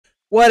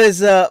What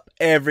is up,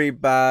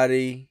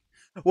 everybody?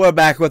 We're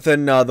back with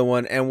another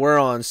one, and we're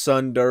on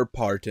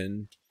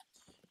Sundarpartan.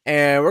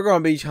 And we're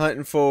going to be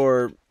hunting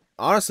for,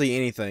 honestly,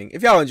 anything.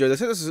 If y'all enjoy this,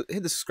 hit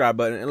the subscribe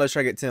button, and let's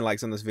try to get 10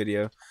 likes on this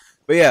video.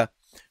 But yeah,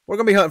 we're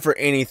going to be hunting for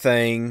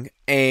anything,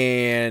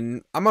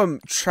 and I'm going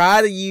to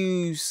try to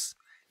use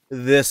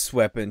this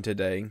weapon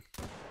today.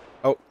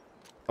 Oh,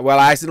 well,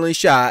 I accidentally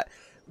shot,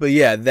 but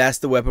yeah, that's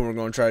the weapon we're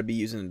going to try to be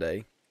using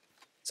today.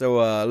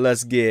 So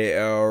let's get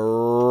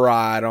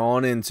right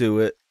on into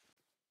it.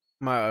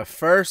 My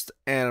first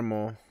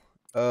animal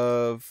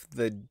of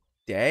the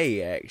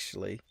day,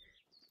 actually.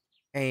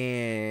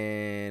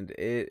 And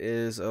it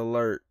is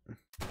alert.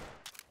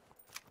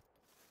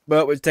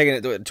 But we're taking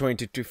it to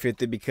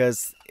 2250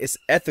 because it's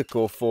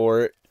ethical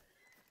for it.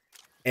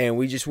 And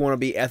we just want to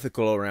be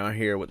ethical around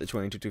here with the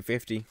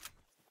 2250.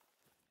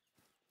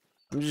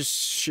 I'm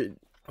just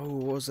oh,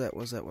 what was that?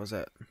 Is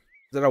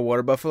that a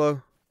water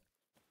buffalo?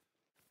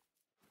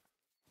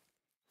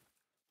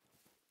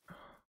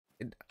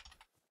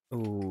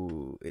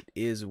 Oh, it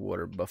is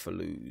water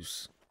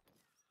buffaloes.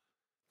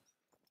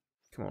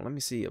 Come on, let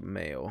me see a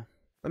male.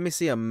 Let me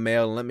see a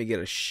male and let me get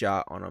a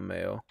shot on a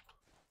male.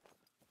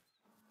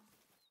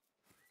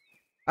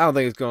 I don't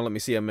think it's gonna let me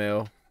see a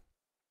male.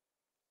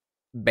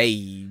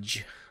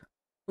 Beige.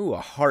 Ooh,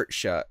 a heart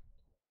shot.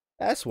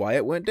 That's why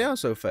it went down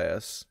so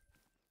fast.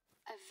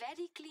 A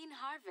very clean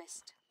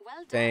harvest. Well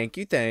done. Thank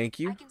you, thank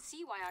you. I can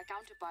see why our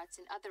counterparts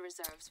in other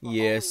reserves were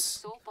yes.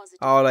 So positive.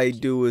 All I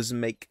do is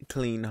make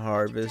clean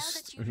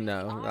harvest. Really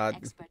no, well.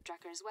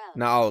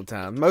 not all the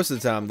time. Most of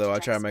the time, though, I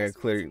try to make a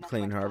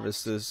clean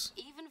harvest.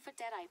 Even for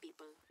Deadeye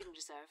people in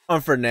reserve.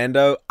 On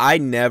Fernando, I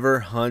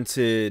never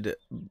hunted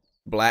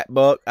black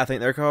buck, I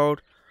think they're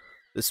called.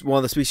 This one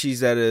of the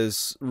species that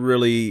is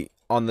really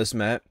on this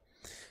map.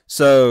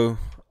 So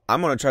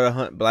I'm gonna try to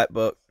hunt black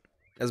buck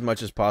as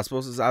much as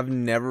possible, since I've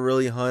never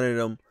really hunted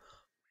them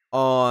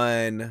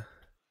on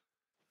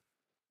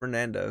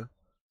Fernando.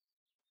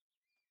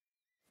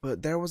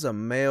 But there was a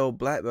male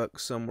black buck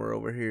somewhere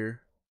over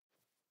here.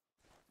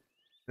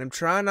 And I'm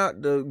trying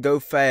not to go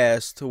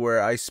fast to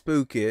where I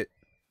spook it.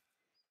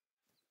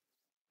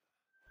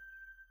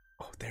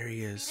 Oh, there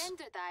he is.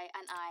 Virendradai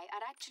and I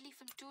are actually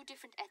from two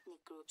different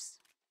ethnic groups.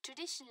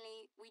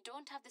 Traditionally, we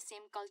don't have the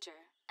same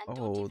culture and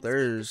don't even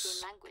there's speak the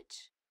same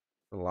language.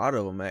 A lot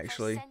of them,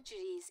 actually. For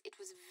centuries, it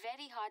was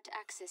very hard to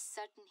access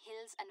certain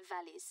hills and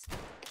valleys.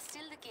 It's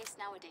still the case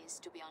nowadays,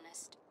 to be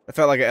honest. I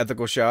felt like an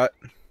ethical shot.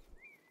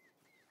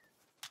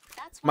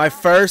 My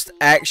first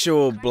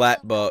actual black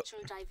buck.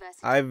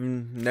 I've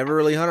never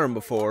really hunted them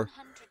before.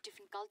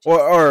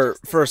 Or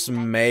first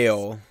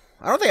male.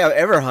 I don't think I've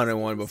ever hunted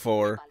one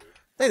before.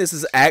 I think this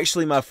is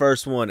actually my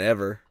first one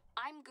ever.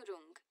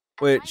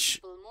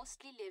 Which,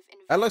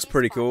 that looks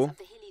pretty cool.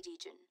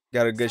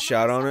 Got a good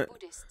shot on it.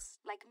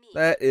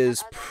 That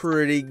is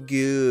pretty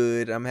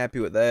good. I'm happy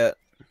with that.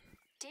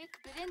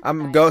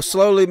 I'm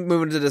slowly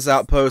moving to this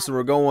outpost, and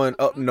we're going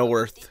up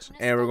north,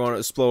 and we're going to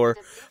explore.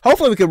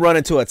 Hopefully we can run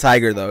into a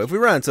tiger, though. If we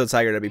run into a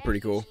tiger, that'd be pretty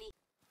cool.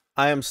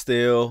 I am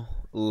still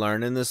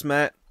learning this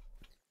map.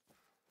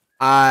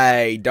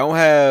 I don't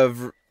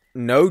have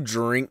no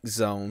drink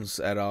zones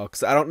at all,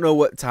 because I don't know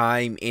what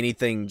time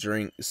anything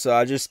drinks. So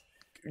I just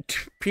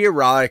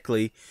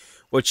periodically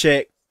will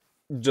check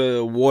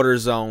the water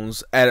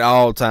zones at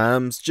all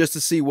times just to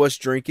see what's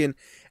drinking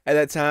at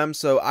that time,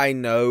 so I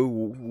know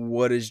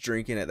what is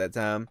drinking at that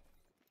time,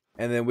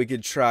 and then we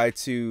could try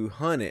to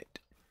hunt it.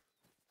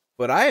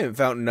 But I haven't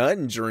found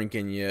nothing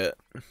drinking yet,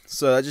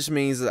 so that just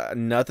means that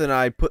nothing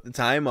I put the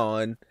time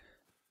on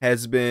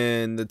has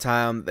been the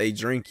time they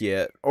drink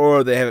yet,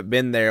 or they haven't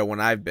been there when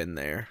I've been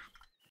there.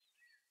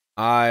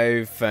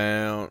 I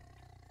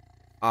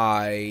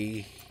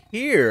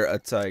hear a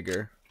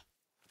tiger.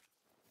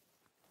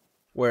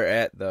 Where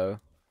at, though?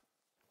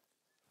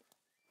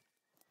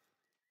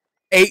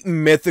 8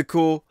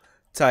 mythical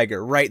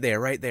tiger. Right there,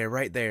 right there,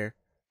 right there.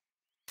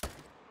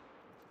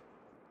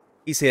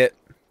 He's hit.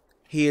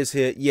 He is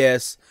hit,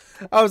 yes.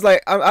 I was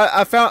like,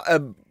 I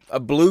found a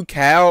blue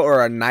cow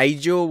or a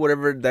Nigel,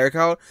 whatever they're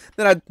called.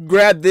 Then I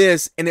grabbed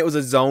this, and it was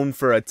a zone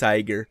for a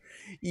tiger.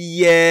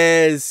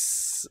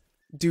 Yes.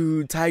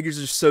 Dude, tigers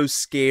are so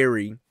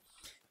scary.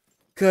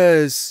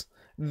 Because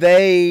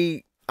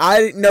I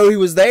didn't know he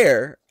was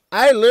there.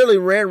 I literally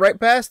ran right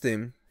past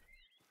him.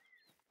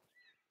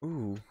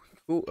 Ooh,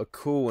 a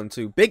cool one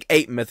too. Big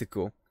 8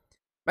 mythical.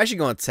 I'm actually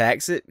going to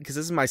tax it because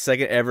this is my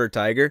second ever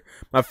tiger.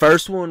 My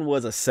first one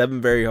was a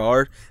 7 very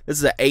hard. This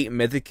is an 8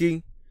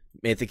 mythical.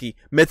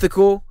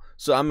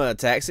 So I'm going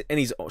to tax it, and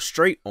he's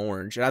straight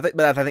orange. And I think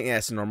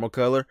that's a normal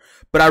color.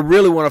 But I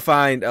really want to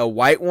find a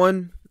white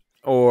one,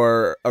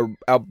 or a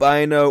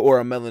albino, or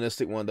a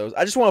melanistic one of those.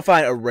 I just want to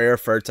find a rare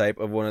fur type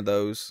of one of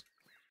those.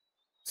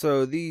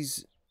 So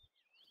these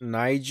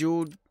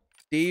Nigel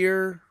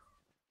deer,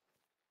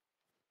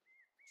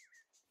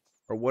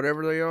 or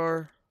whatever they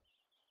are.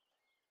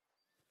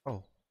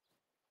 Oh,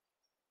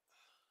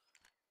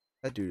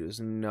 that dude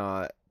is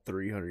not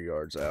 300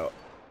 yards out.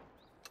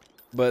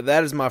 But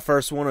that is my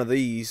first one of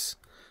these.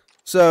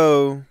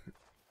 So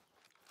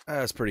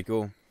That's pretty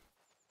cool.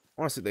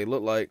 I want to see what they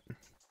look like.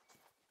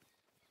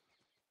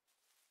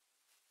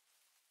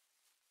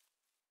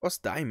 What's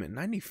diamond?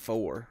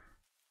 94.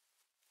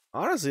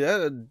 Honestly, I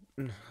don't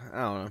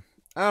know.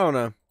 I don't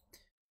know.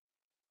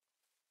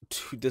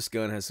 This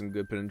gun has some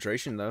good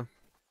penetration, though.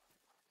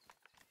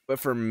 But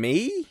for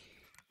me,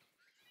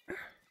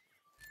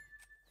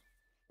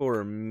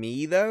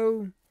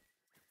 though,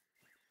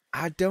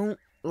 I don't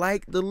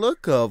like the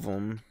look of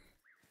them.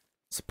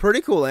 It's a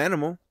pretty cool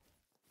animal,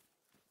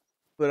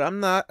 but I'm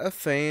not a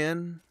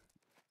fan.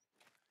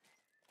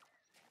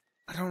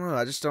 I don't know.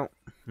 I just don't.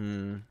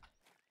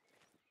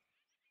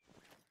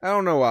 I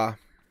don't know why.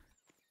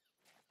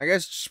 I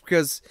guess just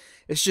because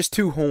it's just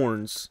two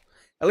horns.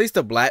 At least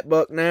the black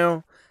buck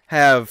now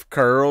have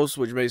curls,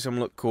 which makes them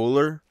look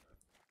cooler.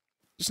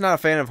 Just not a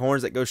fan of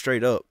horns that go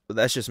straight up. But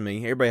that's just me.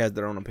 Everybody has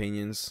their own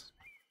opinions.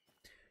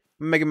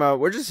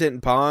 We're just hitting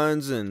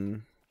ponds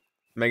and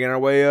making our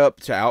way up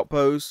to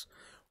outposts.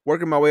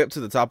 Working my way up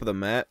to the top of the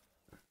map.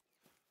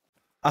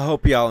 I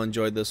hope y'all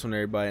enjoyed this one,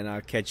 everybody, and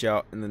I'll catch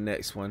y'all in the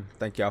next one.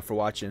 Thank y'all for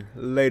watching.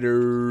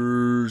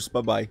 Laters.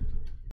 Bye-bye.